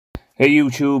Hey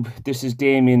YouTube, this is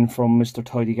Damien from Mr.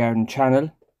 Tidy Garden channel,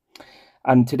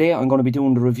 and today I'm going to be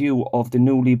doing the review of the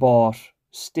newly bought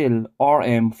Stihl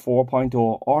RM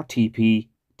 4.0 RTP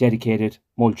dedicated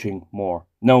mulching mower.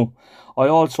 Now, I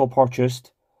also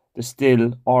purchased the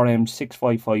Stihl RM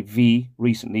 655V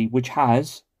recently, which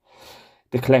has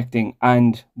the collecting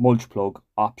and mulch plug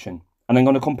option, and I'm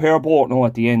going to compare both now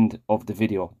at the end of the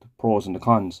video, the pros and the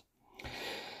cons.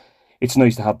 It's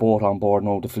nice to have both on board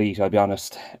now, the fleet, I'll be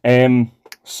honest.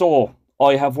 So,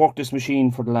 I have worked this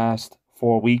machine for the last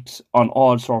 4 weeks on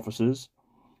all surfaces.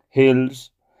 Hills,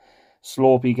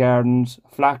 slopey gardens,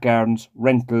 flat gardens,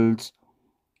 rentals,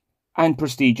 and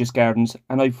prestigious gardens.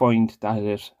 And I find that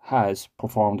it has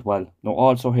performed well. Now,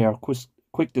 also here,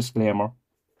 quick disclaimer.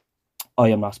 I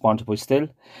am not sponsored by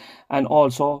Stihl. And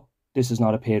also, this is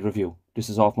not a paid review. This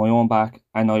is off my own back.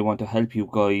 And I want to help you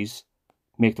guys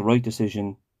make the right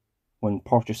decision when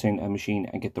purchasing a machine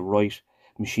and get the right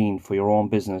machine for your own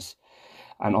business,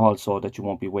 and also that you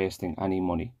won't be wasting any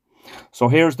money. So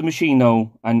here's the machine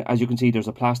now, and as you can see, there's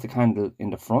a plastic handle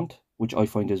in the front, which I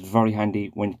find is very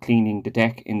handy when cleaning the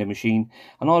deck in the machine,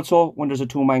 and also when there's a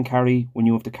two-man carry, when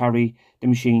you have to carry the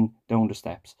machine down the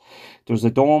steps. There's a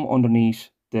dome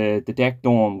underneath. The deck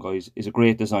dome, guys, is a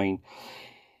great design.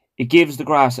 It gives the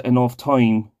grass enough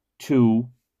time to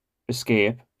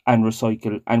escape and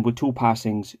recycle, and with two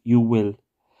passings you will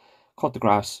cut the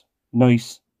grass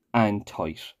nice and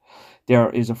tight.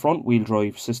 There is a front wheel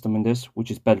drive system in this,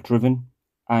 which is belt driven,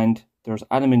 and there's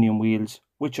aluminium wheels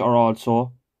which are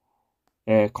also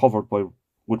covered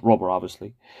with rubber,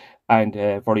 obviously, and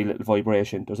very little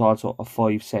vibration. There's also a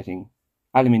 5-setting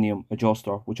aluminium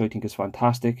adjuster, which I think is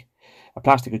fantastic. A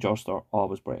plastic adjuster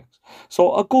always breaks.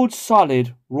 So a good,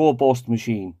 solid, robust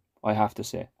machine, I have to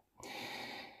say.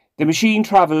 The machine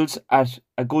travels at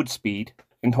a good speed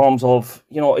in terms of,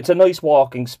 it's a nice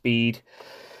walking speed.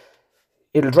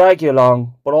 It'll drag you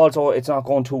along, but also it's not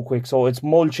going too quick. So it's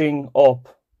mulching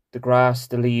up the grass,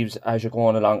 the leaves as you're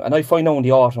going along. And I find now in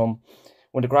the autumn,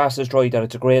 when the grass is dry, that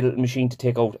it's a great little machine to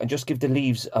take out and just give the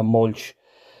leaves a mulch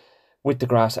with the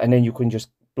grass. And then you can just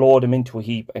blow them into a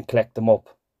heap and collect them up,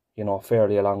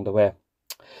 fairly along the way.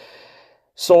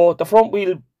 So the front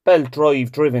wheel belt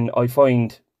drive driven, I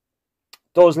find,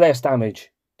 does less damage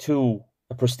to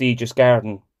a prestigious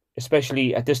garden,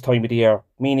 especially at this time of the year,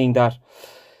 meaning that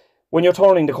when you're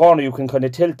turning the corner, you can kind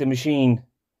of tilt the machine,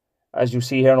 as you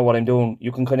see here now what I'm doing,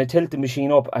 you can kind of tilt the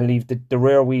machine up and leave the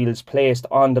rear wheels placed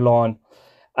on the lawn,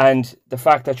 and the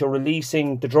fact that you're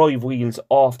releasing the drive wheels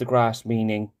off the grass,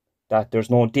 meaning that there's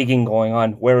no digging going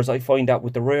on, whereas I find that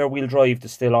with the rear wheel drive, the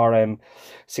Stihl RM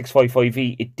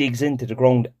 655V, it digs into the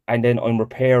ground and then I'm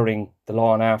repairing the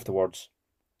lawn afterwards.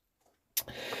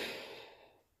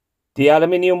 The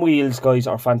aluminium wheels, guys,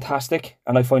 are fantastic,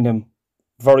 and I find them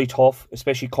very tough,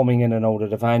 especially coming in and out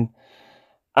of the van.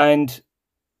 And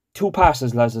two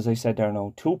passes, lads, as I said there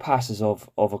now, two passes of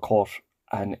a cut,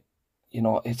 and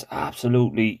it's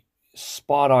absolutely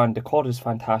spot on. The cut is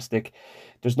fantastic.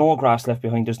 There's no grass left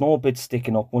behind. There's no bits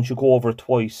sticking up. Once you go over it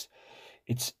twice,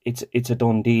 it's a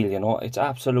done deal. It's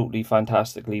absolutely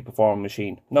fantastically performing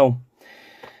machine. Now,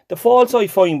 the faults I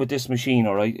find with this machine,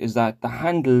 alright, is that the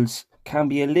handles can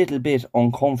be a little bit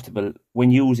uncomfortable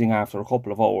when using after a couple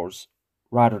of hours,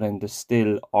 rather than the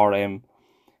Stihl RM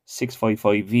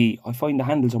 655V. I find the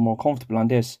handles are more comfortable on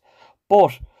this,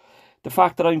 but the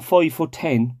fact that I'm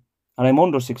 5'10" and I'm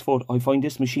under 6 foot, I find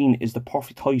this machine is the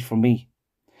perfect height for me.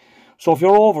 So if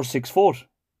you're over 6 foot,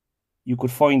 you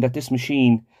could find that this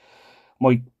machine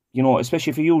might,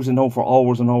 especially if you're using it now for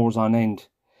hours and hours on end,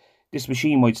 this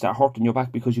machine might start hurting your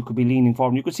back because you could be leaning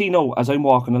forward. You could see now, as I'm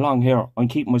walking along here, I'm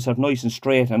keeping myself nice and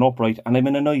straight and upright, and I'm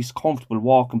in a nice, comfortable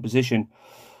walking position,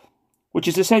 which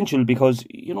is essential because,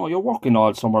 you're working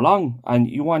all summer long, and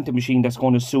you want a machine that's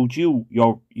going to suit you,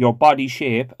 your body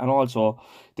shape, and also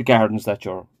the gardens that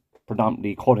you're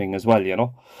predominantly cutting as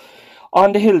well,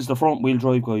 On the hills, the front wheel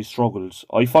drive, guys, struggles.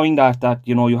 I find that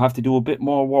you have to do a bit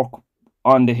more work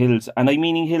on the hills, and I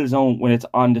meaning hills now when it's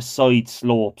on the side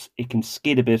slopes, it can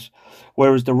skid a bit,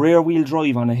 whereas the rear wheel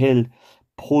drive on a hill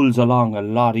pulls along a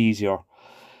lot easier.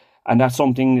 And that's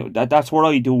something that's where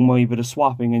I do my bit of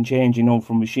swapping and changing out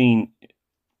from machine.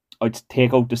 I'd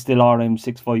take out the Stihl RM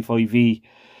 655V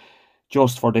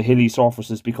just for the hilly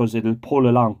surfaces because it'll pull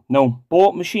along. Now,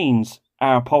 both machines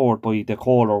are powered by the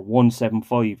Kohler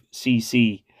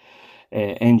 175cc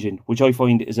engine, which I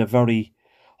find is a very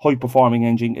high performing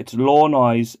engine. It's low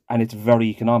noise and it's very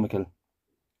economical.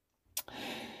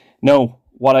 Now,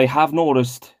 what I have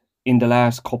noticed in the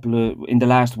last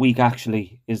week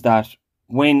actually, is that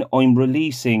when I'm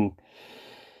releasing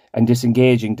and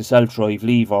disengaging the self-drive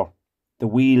lever, the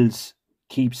wheels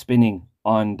keep spinning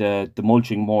on the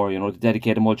mulching mower, you know, the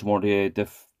dedicated mulching mower, the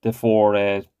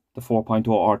 4.0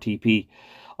 RTP.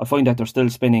 I find that they're still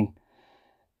spinning.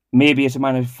 Maybe it's a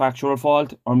manufacturer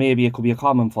fault, or maybe it could be a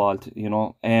common fault, you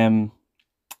know.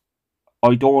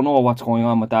 I don't know what's going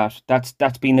on with that.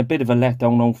 That's been a bit of a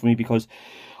letdown now for me, because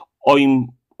I'm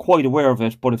quite aware of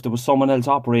it, but if there was someone else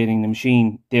operating the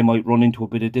machine, they might run into a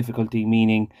bit of difficulty,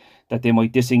 meaning that they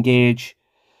might disengage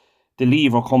the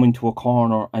lever, come into a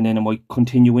corner, and then it might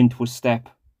continue into a step,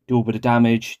 do a bit of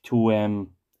damage to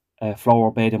a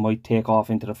flower bed. It might take off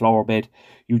into the flower bed.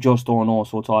 You just don't know,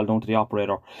 so it's all down to the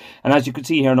operator. And as you can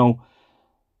see here now,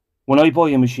 when I buy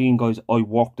a machine, guys, I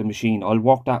work the machine. I'll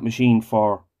work that machine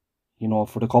for, you know,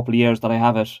 for the couple of years that I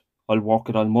have it. I'll work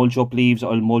it, I'll mulch up leaves,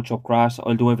 I'll mulch up grass,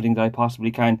 I'll do everything that I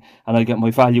possibly can, and I'll get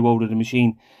my value out of the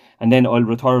machine. And then I'll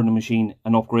return the machine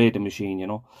and upgrade the machine, you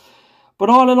know. But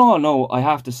all in all, no, I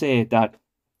have to say that,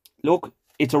 look,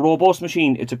 it's a robust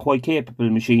machine, it's a quite capable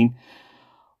machine.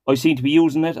 I seem to be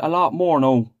using it a lot more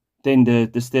now than the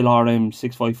Stihl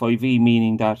RM655V,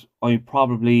 meaning that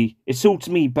it suits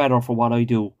me better for what I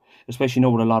do, especially now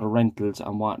with a lot of rentals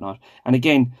and whatnot. And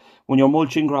again, when you're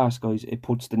mulching grass, guys, it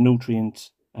puts the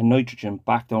nutrients and nitrogen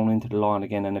back down into the lawn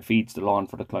again, and it feeds the lawn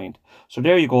for the client. So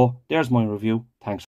there you go, there's my review. Thanks.